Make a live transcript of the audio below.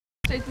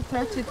Thursday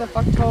the 30th of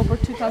October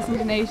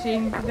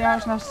 2018 for the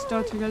Irish National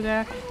Stud to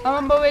Kildare. I'm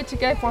on my way to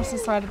Gay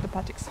Force's side of the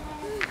paddocks.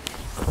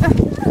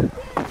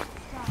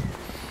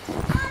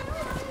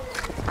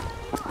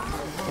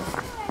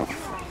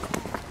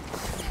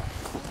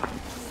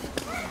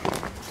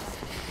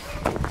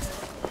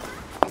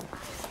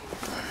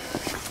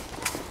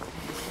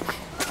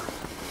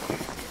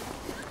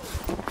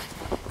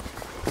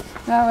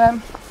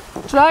 Now,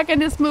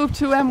 Dragon is moved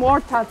to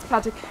Wartad's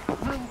paddock.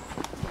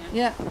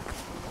 Yeah.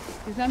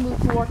 He's now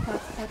moved to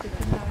Wartad's paddock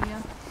now,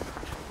 yeah.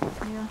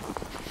 Yeah.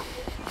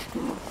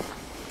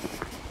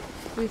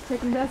 So he's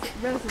taken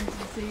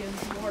residency in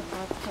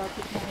Wartad's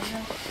paddock now,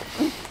 yeah.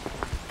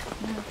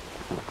 Yeah.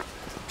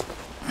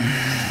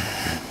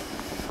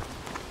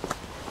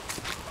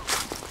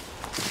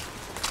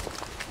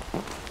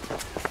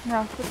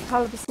 Now, there's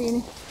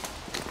Palabasini.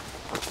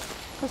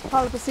 There's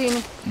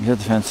Palabasini. He's at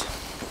the fence.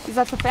 He's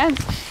at the fence.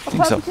 I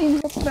think so.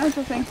 He's at the fence,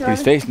 I think.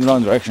 He's facing the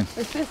wrong direction.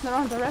 He's facing the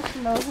wrong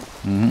direction, though.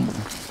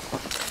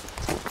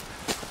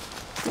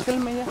 You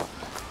film me, yeah?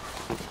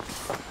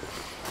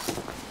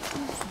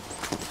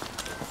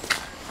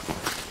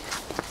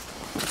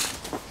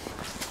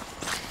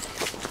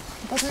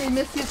 I really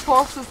miss these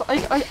horses. Are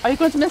you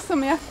going to miss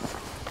them, yeah?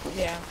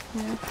 Yeah.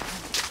 Yeah.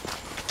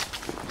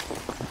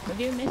 What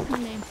do you miss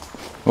them then?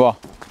 What?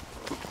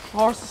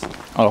 Horses.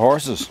 Oh, the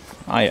horses.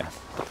 Ah, yeah.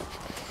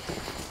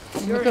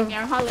 During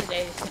your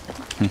holidays.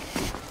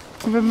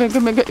 You're going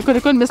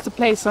to miss the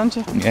place, aren't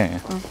you? Yeah, yeah.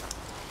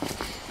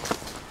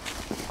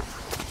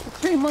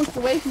 3 months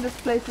away from this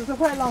place is a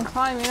very long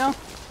time, you know.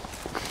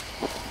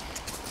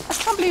 I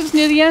can't believe it's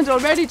near the end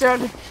already,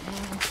 Geraldine.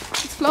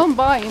 It's flown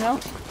by, you know.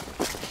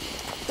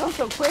 It's gone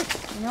so quick,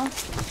 you know.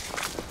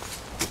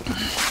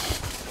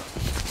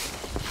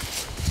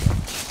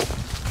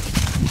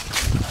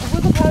 I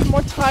would have had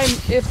more time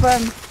if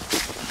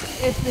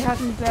we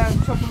hadn't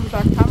trouble with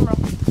our camera,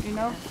 you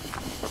know.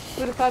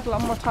 Would have had a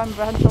lot more time if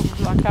I hadn't trouble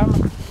with our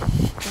camera.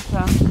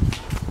 But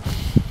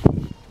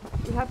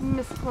we haven't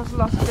missed quite a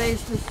lot of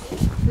days this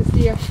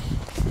year.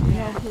 You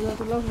know, we had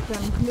a lot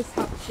of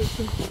mishaps this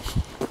year.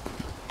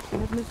 We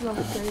have missed a lot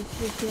of days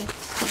this year.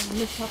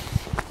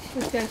 Mishaps.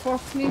 This Gay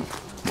Force, please.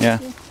 Yeah.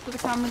 To the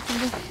camera.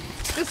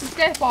 This is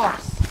Gay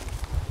Force.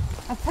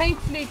 And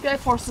thankfully Gay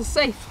Force is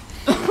safe.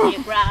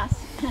 Your grass.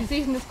 He's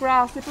eating this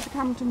grass. They put the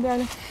camera to him there.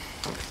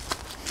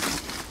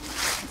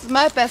 This is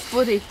my best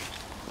buddy.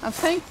 And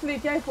thankfully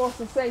Gay Force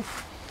is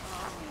safe.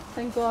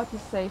 Thank God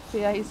he's safe.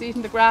 Yeah, he's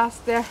eating the grass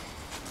there.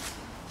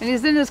 And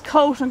he's in his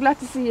coat. I'm glad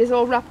to see he's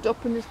all wrapped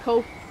up in his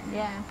coat.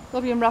 Yeah.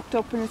 Love him wrapped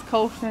up in his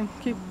coat and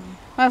keep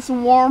nice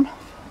and warm.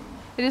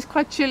 It is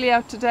quite chilly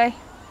out today.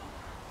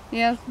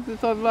 Yeah,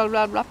 it's all well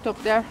wrapped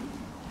up there.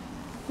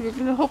 You're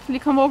going to hopefully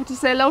come over to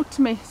say hello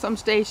to me some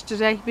stage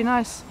today. Be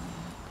nice.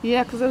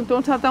 Yeah, because I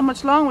don't have that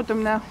much long with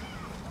them now.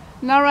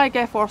 Now right,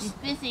 Gay Force.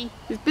 He's busy.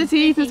 He's busy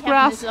eating his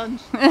grass. His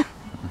lunch.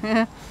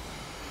 Yeah.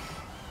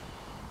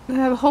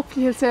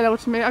 Hopefully he'll say hello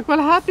to me.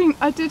 Well, I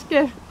did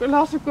get a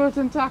lot of good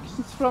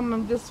interactions from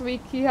him this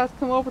week. He has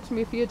come over to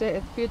me a few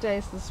days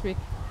this week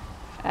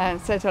and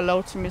said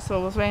hello to me, so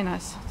it was very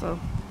nice. So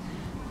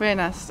very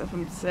nice of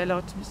him to say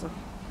hello to me. So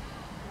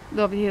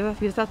lovely. He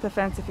was at the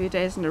fence a few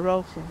days in a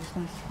row, so it was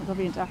nice.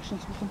 Lovely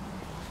interactions with him.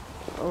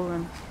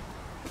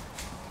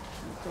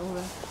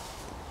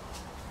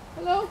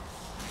 Hello.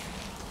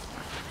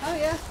 Oh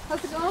yeah,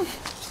 how's it going?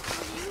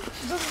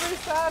 It looks very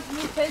sad.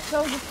 New place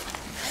closed. I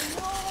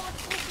know,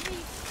 it's supposed to be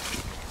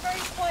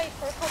very quiet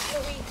for a couple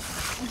of weeks.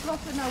 I'm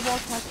dropping our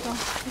walk back down.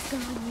 It's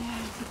gone,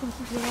 yeah. It's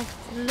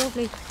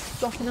lovely.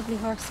 Got a lovely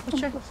horse. But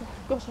sure,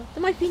 Go, sir.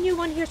 there might be a new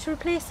one here to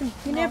replace him.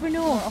 You never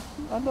know.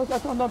 No. I don't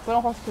know if I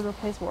don't have to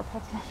replace work.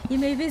 You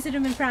may visit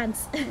him in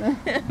France.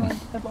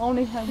 If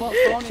only I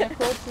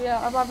could.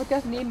 Yeah, I've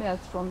getting emails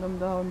from them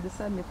though, and they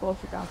send me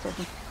photographs of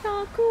them,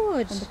 Oh,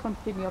 good. and they come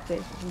to keep me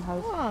updated on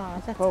how Oh,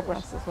 that's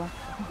progress as well.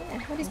 Yeah.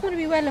 Well, he's going to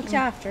be well looked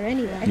after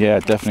anyway. Yeah,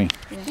 definitely.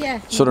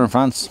 Yeah. Southern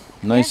France.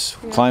 Nice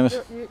climate.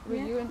 Were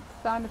you in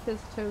fan of his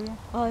too? Yeah.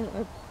 Oh,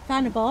 a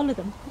fan of all of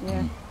them.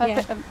 Yeah.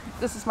 Yeah.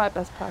 This is my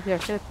best part here.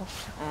 He's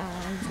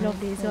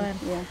lovely as well.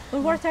 Yeah.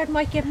 Well, Wartard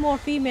might get more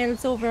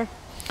females over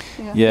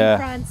in Yeah,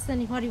 France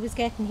than what he was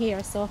getting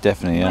here, so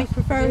definitely. he Yeah. might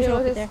prefer it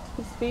over there.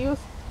 His views.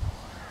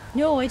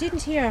 No, I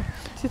didn't hear.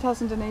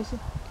 2080.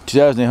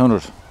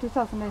 2,800.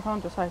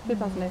 2,800. Sorry,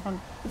 2,800.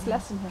 It's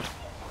less than here.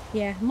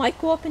 Yeah, might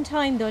go up in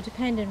time though,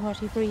 depending on what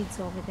he breeds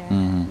over there.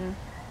 Mhm.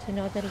 You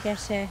know, that'll get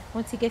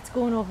once he gets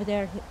going over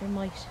there, it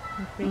might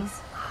increase.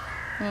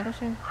 Yeah. But I'm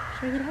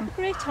sure he'll have a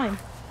great time.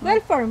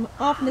 Well for him,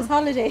 off on his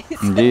holidays.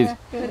 Indeed.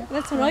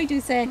 That's what I do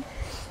say.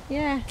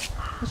 Yeah,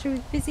 I'm sure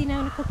he's busy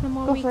now in a couple of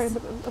more Oh, weeks. sorry,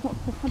 but I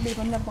can't believe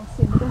I'm never going to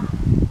see him again.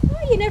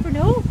 Oh, you never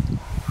know.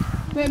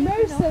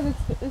 Mary said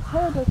it's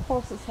her that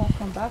horses have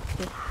come back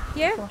to.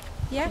 Yeah, So,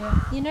 yeah,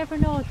 you never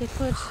know. They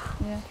could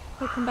yeah.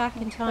 come back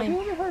in Have time.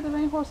 you ever heard of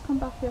any horse come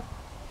back here?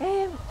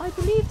 I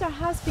believe there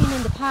has been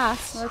in the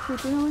past, Right,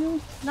 do you know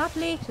any? not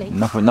lately.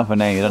 Not for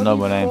name. You don't know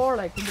my name. Before,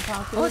 like in the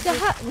past. Oh,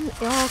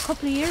 a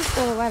couple of years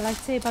ago, well, I'd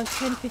say about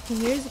 10,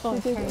 15 years ago.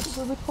 I've heard. Was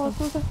it horse,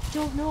 was it?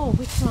 Don't know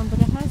which one, but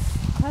it has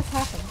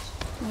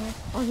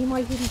Or he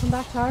might even come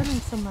back to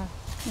Ireland somewhere.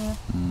 Yeah.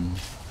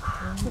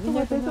 You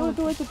never know.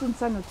 The way they didn't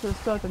send it to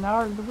us in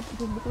Ireland, it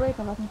would be great if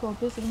I can go and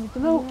visit him. Do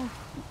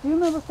you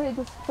remember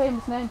this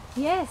famous name?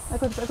 Yes. I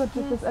could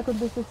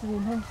be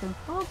visiting him soon.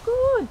 Oh,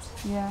 good.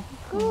 Yeah.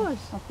 Good.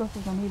 Of course,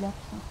 when he left.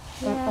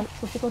 Yeah.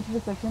 But they're going to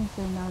visit him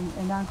soon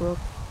in Angrove.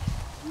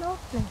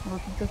 Lovely. We're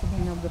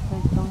visiting him the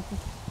place, don't we?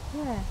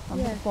 Yeah.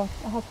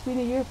 It has been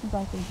a year since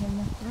I've seen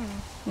him.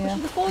 Yeah.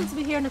 But the phones will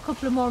be here in a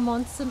couple of more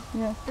months, and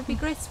Yeah. it'll be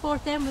great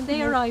sport then when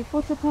they arrive.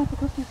 What's your plan for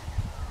Christmas?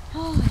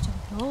 Oh, I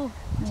don't know.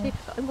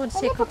 I'm going to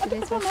take a couple of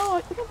days. I don't know.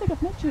 I don't think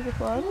I've met you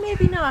before.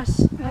 Maybe not.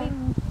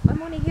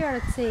 I'm only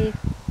here, I'd say,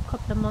 a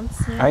couple of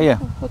months. Are you?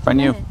 Brand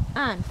new.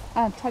 Anne.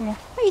 And Tanya.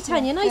 Hi,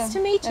 Tanya. Nice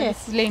to meet you.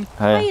 This is Liam.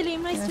 Hi,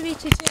 Liam. Nice to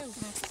meet you too.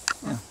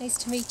 Nice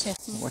to meet you.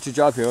 What's your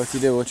job here? What do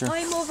you do? What's your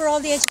I'm over all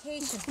the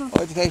education.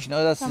 education?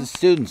 Oh, that's the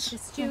students. The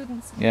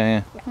students.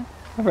 Yeah. Oh,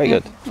 very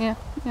good. Yeah.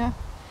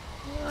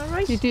 All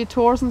right. You do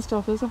tours and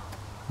stuff, is it?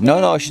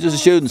 No, she does the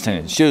students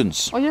thing.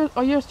 Students. Oh,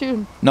 you're a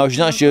student. No, she's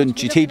not a student.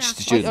 She You're looking teaches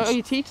the after- students. Oh,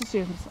 you teach the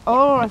students.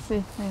 Oh, I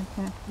see.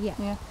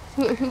 Yeah.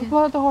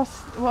 What are the horse?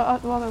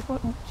 What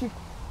would you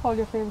call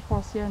your favourite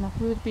horse here now?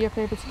 Who would be your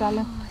favourite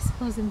stallion? Oh, I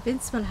suppose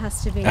Invincible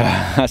has to be.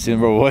 That's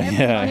number one. Did you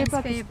Yeah. hear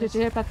about favourite. did you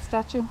hear about the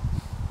statue?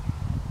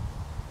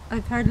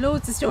 I've heard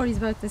loads of stories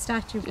about the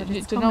statue, but Do you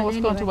it's know coming what's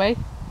going to anyway.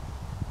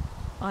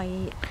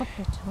 weigh? A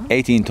couple of tons.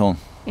 18 ton.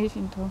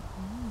 18 ton.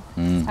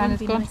 Mm. And it's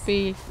be going nice. to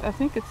be, I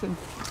think it's in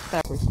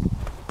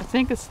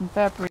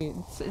February.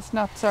 It's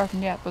not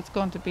certain yet, but it's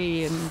going to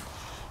be it'll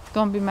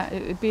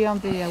be on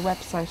the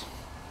website.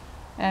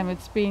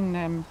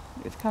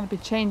 It's kind of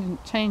been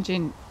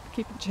changing,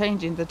 keep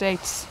changing the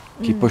dates.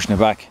 Keep pushing it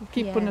back.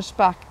 Keep Yeah. putting it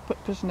back,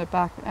 pushing it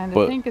back, and I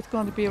But- think it's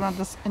going to be around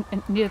this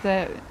near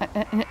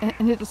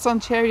the Sun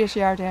Chariot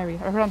Yard area,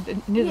 around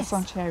near the Yes,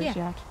 Sun Chariot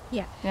Yard.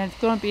 Yeah. Yeah, it's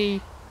going to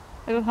be.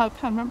 Can't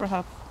remember how.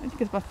 I think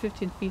it's about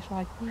 15 feet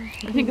high. I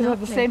think it's about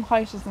the Lovely. same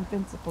height as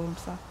Invincible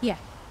himself. Yeah,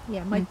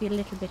 it might be a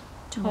little bit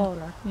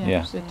taller.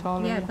 Yeah. a bit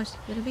taller. Yeah, but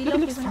it'll be Look,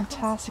 lovely he looks when it comes.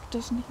 fantastic,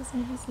 doesn't he?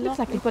 Isn't he? He's He looks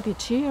like lovely. he's got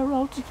a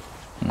 2-year-old.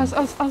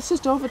 I was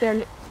just over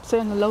there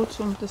saying hello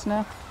to him just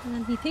now.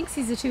 And he thinks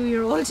he's a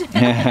 2-year-old.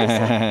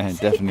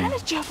 Definitely.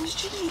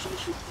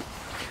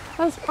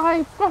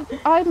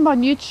 I'm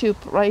on YouTube,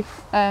 right?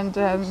 And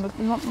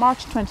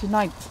March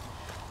 29th.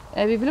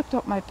 We've looked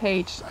up my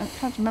page. I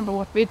can't remember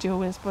what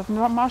video it is, but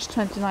on March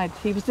 29th,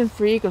 he was in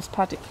Freagle's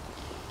paddock.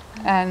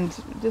 And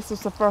this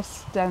was the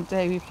first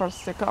day we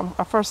got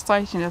our first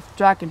sighting of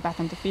dragon back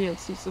in the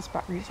fields. He's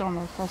on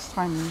our first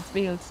time in the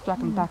fields,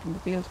 dragon back in the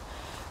field.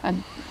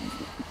 And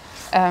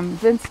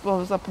Invincible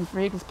was up in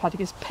Freagle's paddock.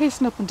 He's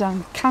pacing up and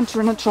down,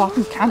 cantering and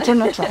trotting,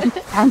 cantering and trotting,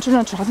 cantering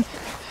and trotting.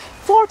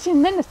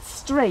 14 minutes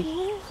straight.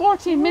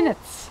 14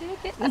 minutes.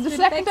 And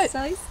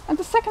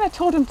the second I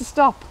told him to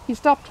stop, he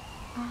stopped.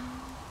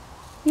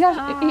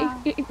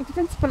 Yeah,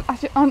 Invincible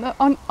actually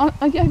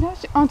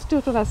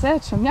understood what I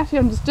said to him. He actually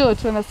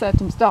understood when I said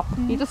to him stop.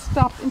 He just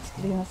stopped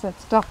instantly, and I said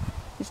stop.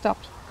 He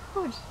stopped.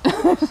 Good.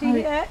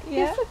 Yeah.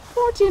 It's like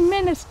 14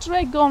 minutes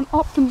straight going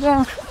up and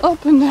down,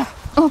 up and down,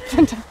 up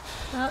and down.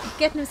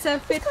 Getting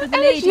himself fit for the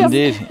Energy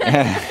ladies. of-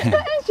 Indeed.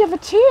 You have a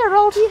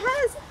 2-year-old. He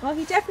has. Well,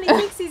 he definitely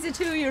thinks he's a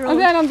 2-year-old. And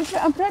then on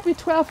February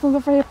 12th, on the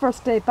very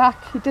first day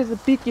back, he did a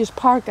big huge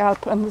power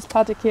gallop on this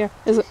paddock here,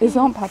 his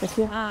own paddock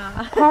here.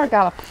 Power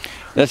gallop.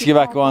 Let's get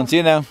back going. See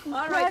you now.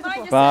 All right,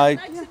 mind Bye.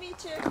 yourself. Nice to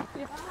meet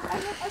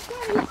you.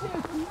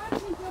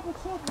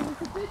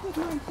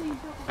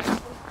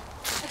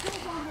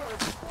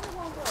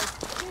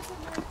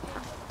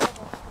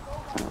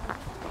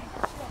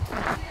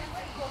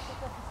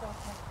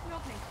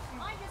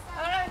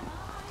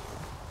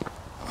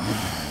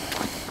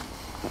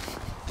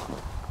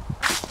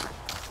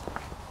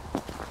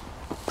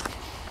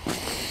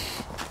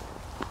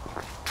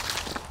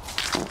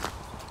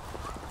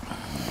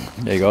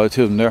 There you go,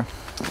 two of them there.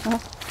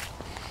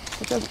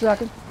 That's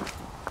dragon.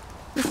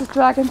 This is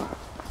dragon.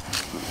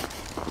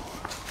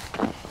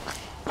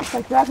 It's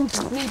like dragon's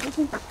asleep,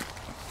 isn't it?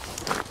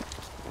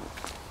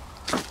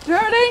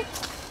 Darling!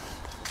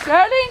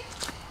 Darling!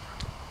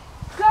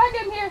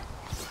 Dragon here!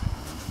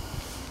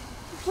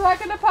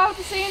 Dragon of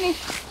Palpacini.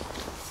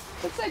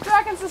 Looks like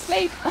dragon's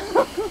asleep.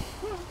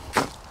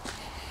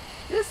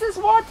 This is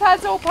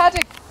Warpad's old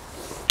paddock.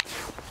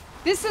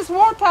 This is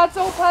Warpad's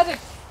old paddock.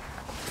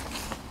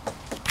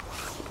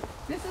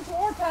 This is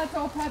Warpad's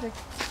old paddock.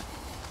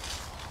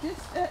 This is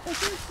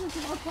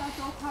Warpad's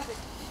old paddock.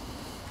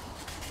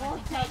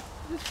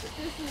 This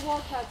is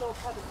Warpad's old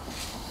paddock.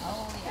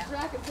 Oh, yeah. The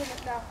dragon's in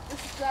it now.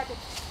 This is dragon.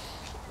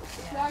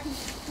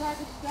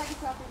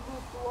 Dragon's not been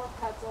moved to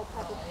Warpad's old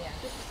paddock. Oh, yeah.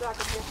 This is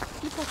dragon here.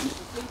 Look how he's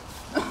asleep.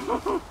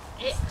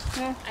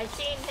 I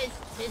seen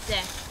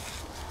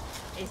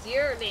his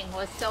yearling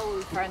was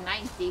sold for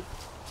 90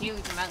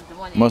 huge amount of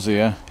money. Must be,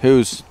 yeah.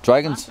 Who's?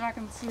 Dragons?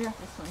 Dragon's here.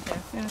 This one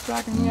there. Yeah,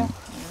 dragon, yeah.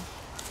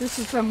 This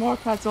is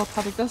Warpad's old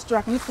paddock. That's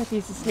dragon. Looks like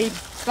he's asleep.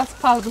 That's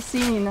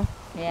Palpacini now.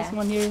 Yeah. This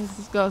one here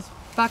just goes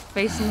back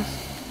facing it.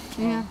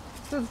 Yeah.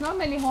 So there's not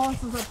many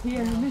horses up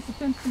here. And Mr.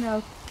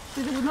 Pimpernel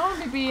See, there would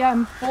normally be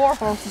 4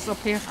 horses up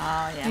here.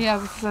 Oh, yeah. Yeah,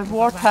 the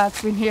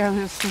warthog's been here.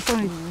 There's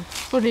only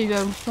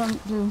one,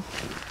 two,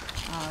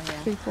 Oh,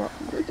 yeah. 3, 4.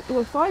 There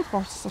were 5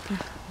 horses up here.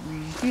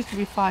 It used to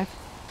be 5.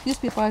 Used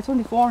to be 5. It's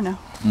only 4 now.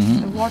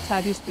 The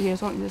warthog used to be here.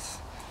 It's only this.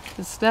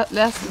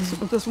 Less.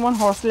 There's 1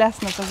 horse less,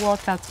 and the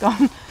warthog's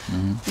gone.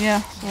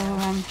 Yeah.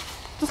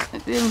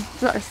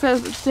 So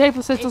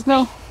David says there's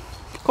no.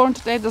 According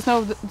to Dave, there's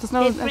no.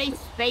 They've great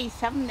space,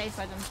 haven't they,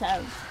 for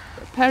themselves?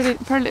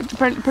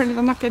 Apparently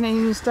they're not getting any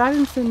new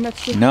stallions in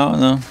next year.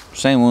 No,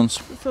 same ones.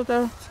 So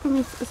there's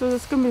going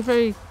to be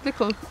very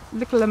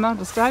little amount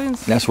of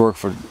stallions. Less work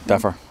for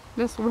Daffer.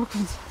 Less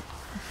workers.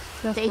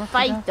 They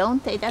fight,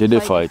 don't they? That's They do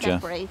why fight, they're yeah.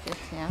 separated,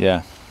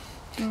 Yeah.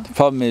 The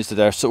problem is that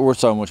they're worth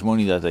so much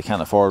money that they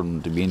can't afford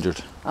them to be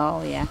injured.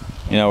 Oh, yeah.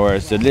 You know,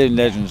 whereas the living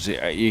legends,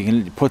 you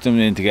can put them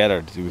in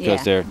together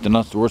because they're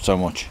not worth so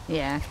much.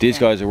 Yeah. These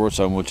guys are worth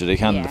so much that they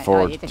can't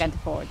afford They can't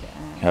afford to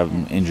have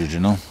them injured, you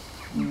know.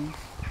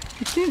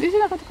 You're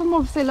not going to come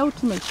over and say hello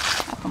to me.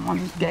 Oh, come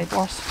on, gay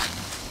horse.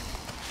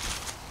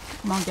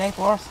 Come on, gay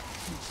horse.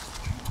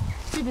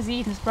 He was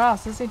eating his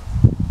grass, is he?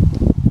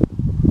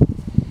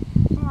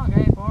 Come on,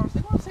 gay horse.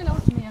 They won't say hello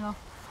to me, you know.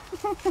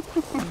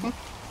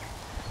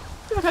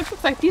 Look, it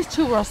looks like these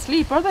 2 are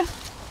asleep, are they? I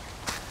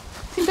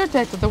think they're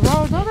dead to the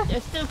world, are they?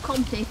 They're still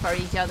company for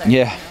each other.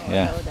 Yeah, you know,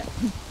 yeah. so that-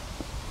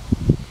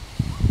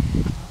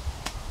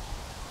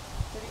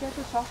 Did you get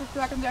the sausage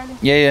dragon there?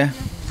 Yeah.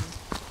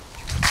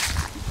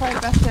 Probably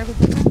the best there with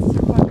the fence.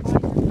 They're quite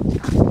wide.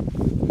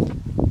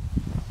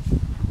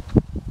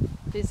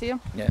 Do you see him?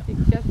 Yeah. You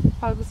can get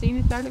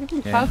Palvicini there. Look at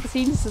him. Yeah.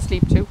 Palvicini's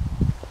asleep too.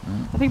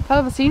 I think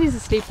Palvicini's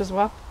asleep as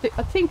well.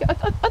 I think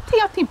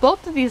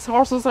both of these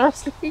horses are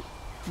asleep.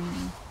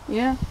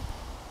 Yeah.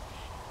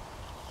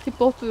 I think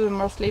both of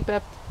them are asleep.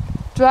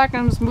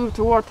 Dragons moved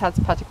to Warthog's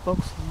paddock,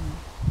 folks.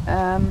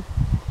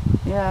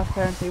 Yeah,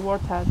 apparently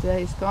Warthog, yeah,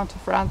 he's gone to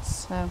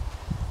France.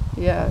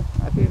 Yeah,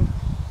 I've been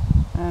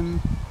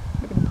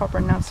making a proper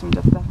announcement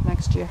of that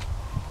next year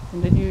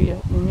in the new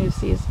year, in the new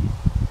season.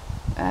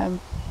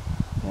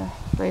 Yeah,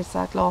 very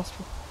sad loss.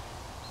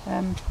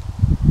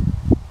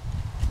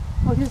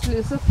 Oh, here's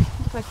Lucifer.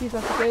 Looks like he's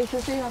at the gate,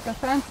 is he? At the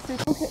fence.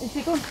 Is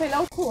he going to sail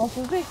out to us,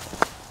 is he?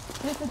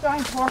 Here's the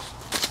giant horse.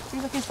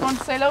 Seems like he's going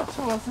to sail out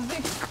to us, is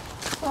he?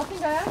 So I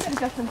think I am going to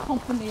get some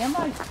company, am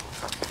I?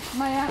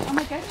 Am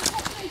I getting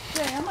company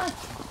today, am I?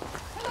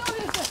 Hello,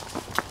 Lucifer.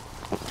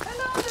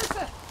 Hello,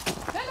 Lucifer.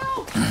 Hello.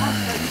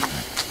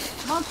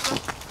 Monster.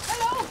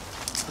 Hello.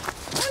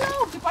 Hello.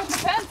 You're biting the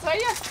fence, are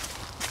you?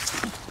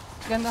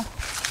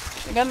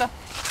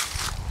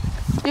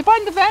 You're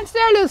biting the fence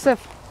there,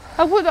 Lucifer.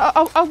 I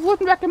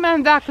wouldn't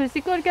recommend that because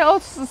you're going to get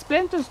ulcers and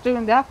splinters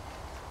doing that.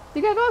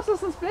 You get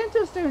ulcers and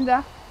splinters doing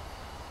that.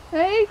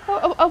 Hey,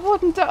 I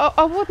wouldn't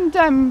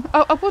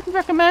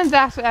recommend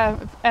that,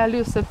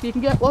 Lucifer. You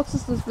can get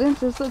ulcers and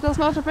splinters, so that's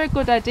not a very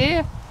good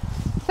idea.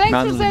 Thanks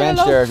Man, for there's a saying bench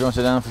hello. there if you want to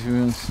sit down for a few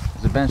minutes.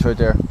 There's a bench right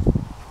there.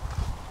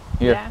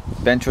 Here. Yeah.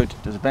 Bench right.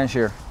 There's a bench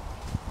here.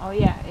 Oh,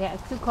 yeah.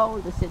 It's too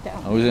cold to sit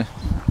down. Oh, is it?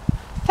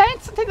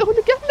 Thanks, I think I would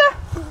have given that.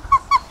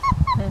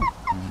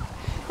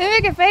 You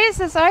make a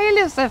faces, are you,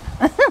 Lucifer?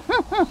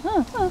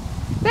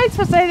 Thanks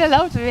for saying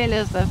hello to me,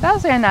 Lucifer. That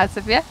was very nice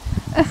of you.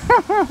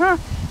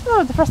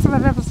 Oh, the first time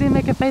I've ever seen him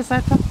make a face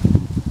like that.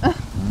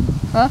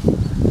 Huh?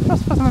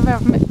 First time I've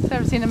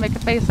ever seen him make a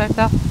face like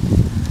that.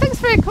 Thanks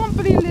for your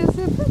company,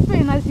 Lucifer. That's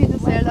very nice of you to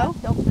say hello.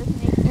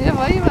 Yeah,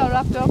 well, you're well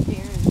wrapped up.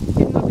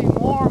 Even though being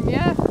warm,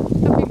 yeah.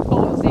 It'd be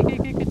cozy,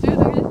 you could do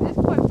that. It's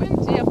quite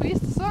windy, yeah, but at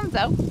least the sun's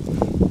out.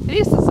 At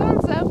least the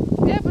sun's out.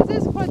 Yeah, but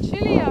it's quite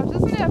chilly out,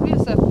 isn't it,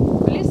 Lucifer?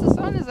 At least the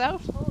sun is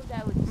out. Cold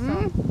out with the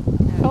sun.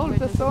 Cold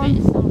the sun.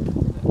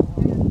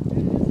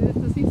 At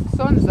least the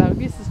sun is out. At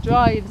least it's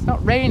dry. It's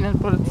not raining,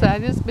 but it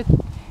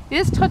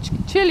is touch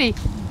chilly.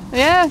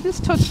 Yeah, it is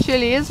touch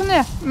chilly, isn't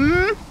it?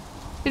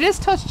 It is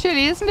touch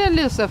chilly, isn't it,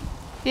 Lucifer?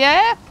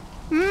 Yeah?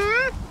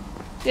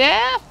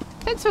 Yeah?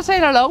 Thanks for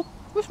saying hello.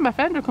 Wish my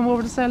friend would come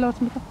over to say hello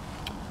to me.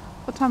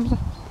 What time is it?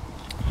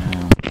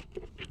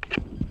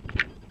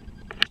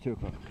 It's 2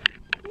 o'clock.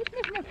 Wish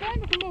my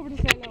friend would come over to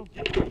say hello.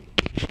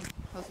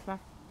 That's far.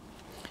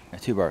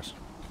 2 bars.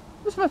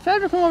 Wish my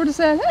friend would come over to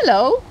say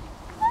hello.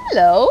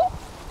 Hello.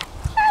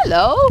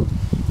 Hello.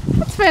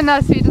 That's very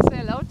nice of you to say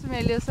hello to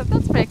me, Lucifer.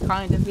 That's very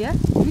kind of you. At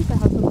least I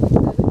have something to say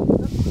hello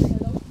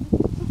to me.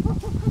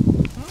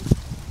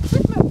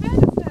 Wish my friend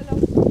would say hello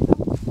to me.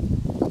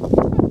 Wish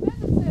my friend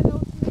would say hello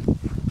to me.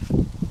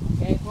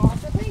 Okay, boss,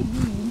 I think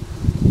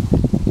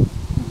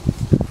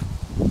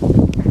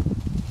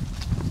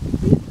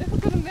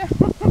look at him there.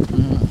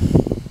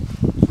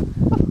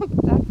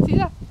 See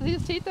that? See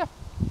his teeth there?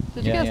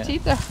 Did you get his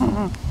teeth there?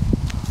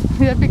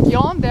 You had a big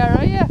yawn there,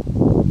 are you?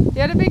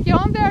 You had a big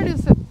yawn there,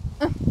 Lucifer.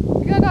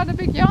 You got a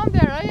big yawn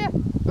there, are you?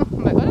 Oh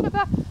my god, look at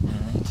that.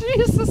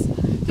 Jesus.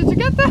 Did you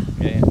get that?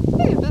 Yeah.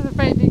 Hey, that's a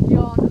very big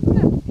yawn, isn't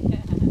it?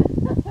 Yeah.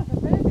 That's a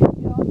very big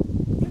yawn.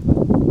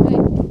 Hey.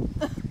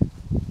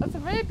 That's a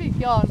very big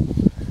yawn.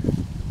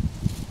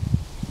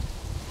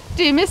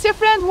 Do you miss your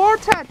friend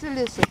Warthog,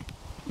 Lucifer?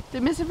 Do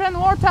you miss your friend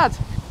Warthog?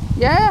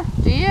 Yeah?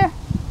 Do you?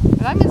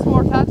 And I miss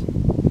Warthead.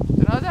 Do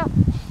you know that?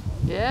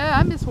 Yeah,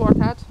 I miss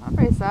Warthead. I'm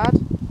very sad.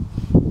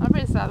 I'm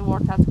very sad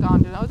Warthead's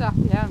gone, do you know that?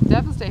 Yeah, I'm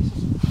devastated.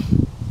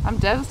 I'm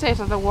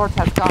devastated that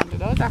Warthead's gone, do you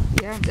know that?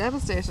 Yeah, I'm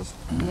devastated.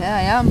 Yeah,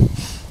 I am.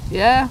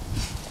 Yeah.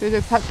 Through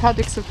the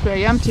paddocks are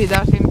very empty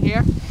that in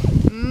here.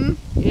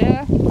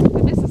 Yeah.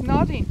 I miss his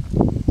nodding.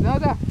 Do you know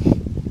that?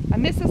 I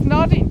miss his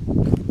nodding.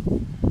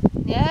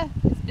 Yeah,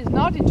 his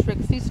nodding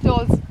tricks. He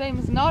stole his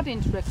famous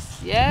nodding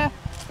tricks. Yeah.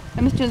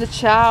 I miss doing the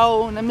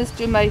chow, and I miss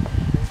doing my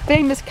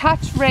famous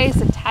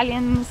catchphrase,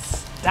 Italian,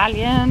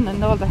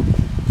 and all the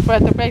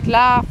great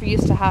laugh we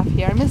used to have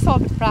here. I miss all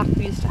the crack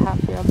we used to have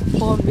here, all the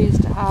fun we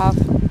used to have,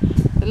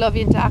 the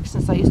lovely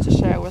interactions I used to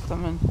share with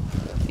them, and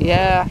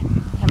yeah,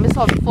 I miss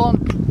all the fun.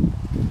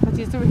 But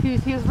he was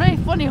a very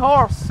funny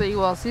horse, he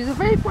was. He's a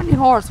very funny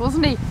horse,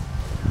 wasn't he?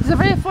 He's a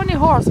very funny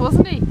horse,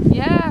 wasn't he?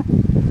 Yeah.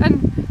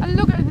 And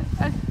look at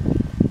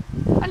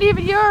and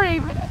even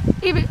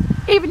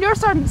you're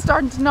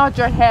starting to nod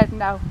your head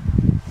now.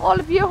 All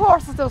of you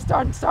horses are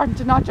starting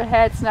to nod your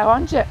heads now,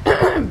 aren't you?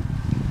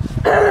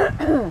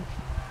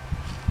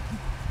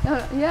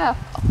 Yeah.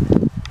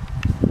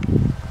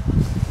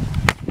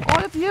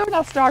 All of you are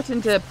now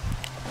starting to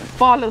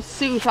follow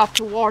suit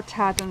after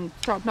Warthead and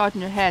start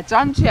nodding your heads,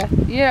 aren't you?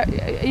 Yeah.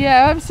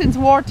 Ever since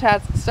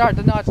Warthead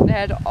started nodding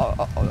their head,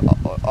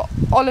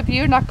 all of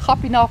you are not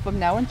copying off him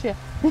now, aren't you?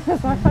 So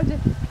I'm trying to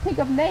think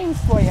of names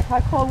for you.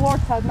 I call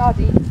Warthead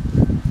Noddy.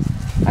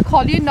 I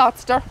call you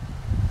Nodster.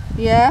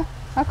 Yeah,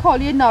 I call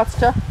you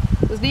Nodster.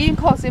 Because Liam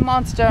calls you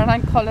Monster, and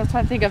I'm trying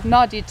to think of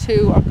Noddy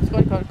 2, or I was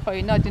going to call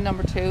you Noddy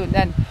number 2, and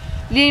then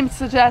Liam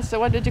suggested,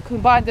 why don't you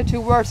combine the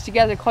two words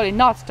together, call you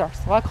Nodster.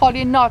 So I call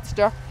you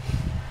Nodster.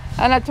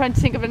 And I'm trying to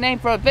think of a name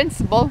for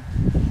Invincible,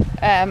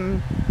 a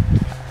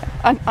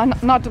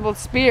Notable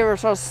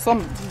Spirit, or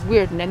some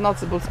weird name,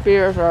 Notable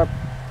Spirit, or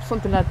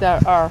something like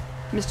that, or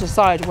Mr.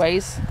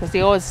 Sideways, because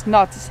he always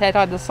nods his head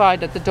on the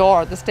side at the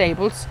door of the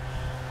stables.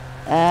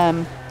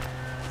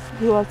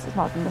 Who else is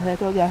nodding their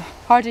head? Oh yeah,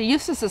 Hardy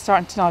Eustace is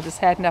starting to nod his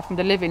head now from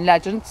the Living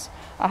Legends.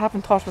 I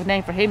haven't thought of a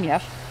name for him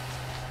yet.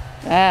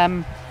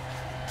 And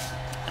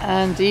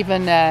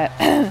even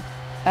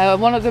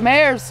one of the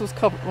mayors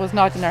was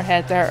nodding her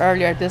head there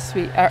earlier this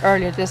year.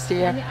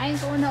 I'm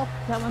going up.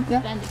 I want to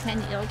spend a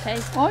penny,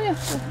 okay? Oh yeah.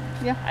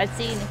 I'll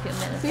see you in a few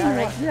minutes. See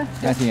Alright. you, yeah.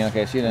 I think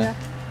okay, see you then.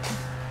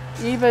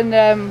 Even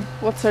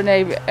what's her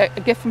name? A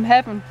Gift from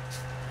Heaven.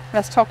 I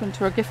was talking to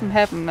her. Gift from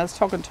Heaven. I was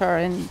talking to her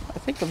in, I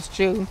think it was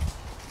June.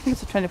 I think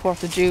it's the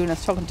 24th of June. I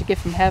was talking to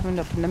Gift from Heaven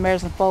up in the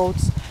Mares and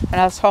Folds, and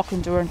I was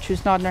talking to her, and she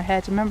was nodding her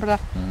head. Remember that?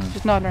 She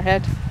was nodding her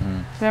head.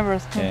 Remember?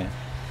 Yeah.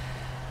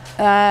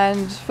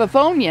 And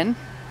Favonian.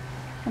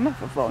 I'm not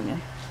Favonian.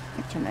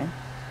 What's her name?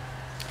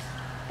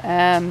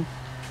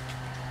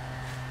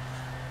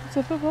 Is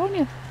it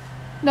Favonian?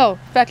 No,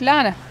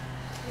 Svetlana.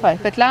 Right,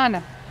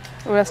 Svetlana.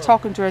 I was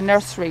talking to her in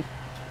nursery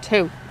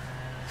too.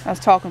 I was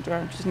talking to her,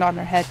 and she's nodding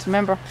her head.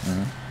 Remember?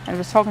 And I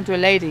was talking to a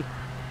lady,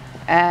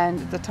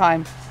 and at the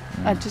time,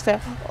 and she said,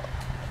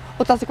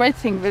 "Oh, that's a great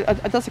thing.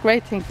 That's a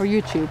great thing for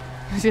YouTube."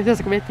 She said, "That's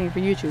a great thing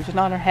for YouTube." She's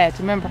nodding her head.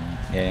 Remember?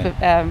 Yeah.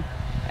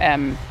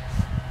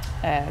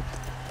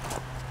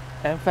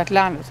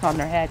 Svetlana was nodding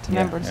her head.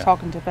 Remember? I was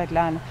talking to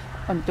Svetlana,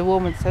 and the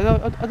woman said,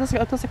 "Oh, that's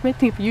a great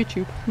thing for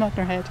YouTube."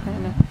 Nodding her head. You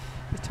know.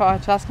 I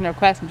was asking her a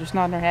question, just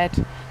nodding her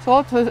head.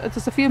 So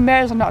there's a few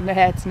mares are nodding their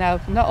heads now.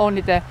 Not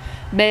only the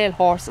male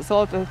horses,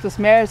 all the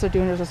mares are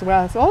doing it as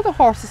well. So all the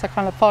horses are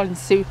kind of following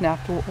suit now.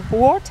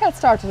 Warthead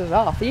started it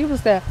off. He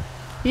was the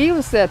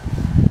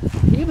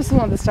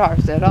one that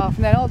started it off,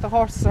 and then all the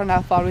horses are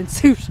now following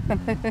suit.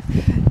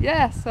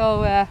 Yeah.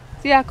 So I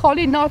call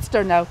you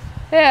Nodster now.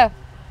 Yeah.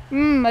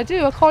 I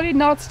do. I call you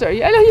Nodster.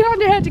 Yeah, you're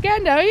nodding your head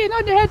again now. You're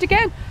nodding your head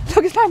again.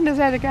 Look, he's nodding his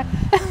head again.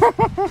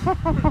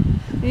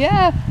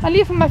 Yeah, and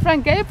even my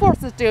friend Gay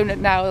Force is doing it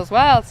now as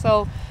well.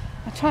 So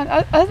I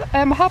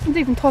haven't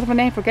even thought of a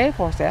name for Gay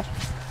Force yet.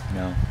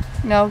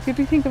 No. Did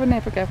you think of a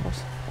name for Gay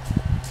Force?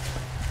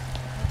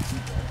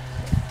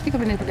 Think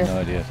of a name for Gay Force.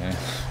 No idea. Yeah.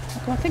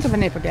 Come on, think of a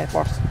name for Gay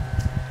Force.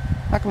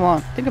 Oh, come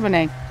on, think of a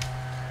name.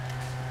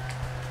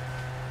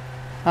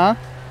 Huh?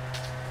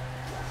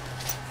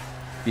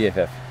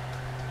 BFF.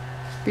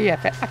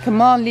 BFF.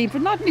 Come on, Lee.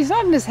 But he's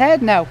not in his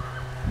head now.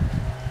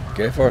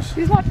 Gay Force.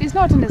 He's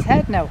not in his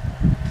head now.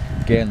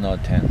 Gale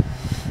Nod 10.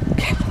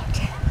 Gale Nod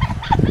 10.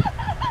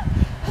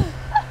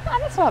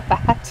 That's not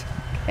bad.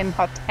 Gale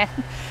Nod 10.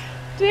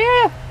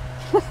 Dear.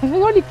 If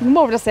you only come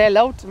over to say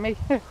hello to me,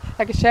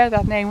 I could share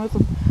that name with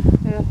him.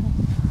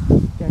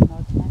 Gale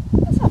Nod 10.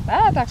 That's not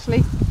bad,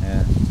 actually.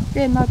 Yeah.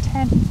 Gale Nod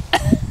 10.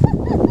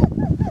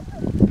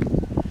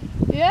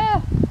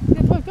 Yeah.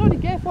 If I've got a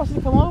Gay Force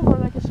to come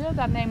over, I could share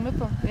that name with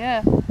them.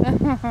 Yeah.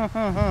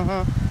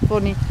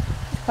 Funny.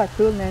 It's quite a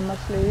cool name,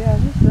 actually. Yeah,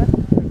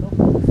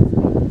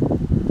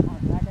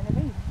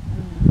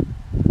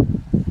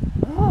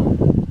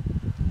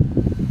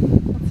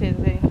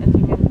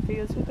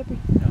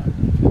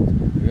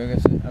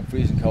 I'm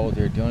freezing cold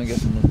here. Do you want to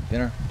get some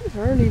dinner? It's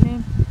early,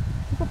 Liam.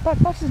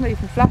 That isn't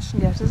even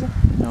flashing yet, is it?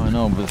 No, I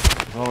know, but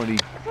it's already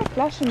It's not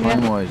flashing yet.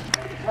 time-wise.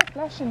 It's not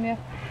flashing yet.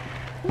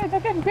 Yeah, they're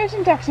getting great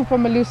induction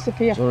from a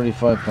Lucifer. It's already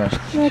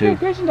 2:05. Yeah, they're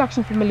great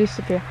induction from a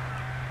Lucifer.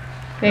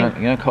 You're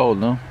not cold,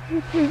 no?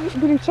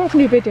 Will you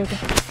certainly be there?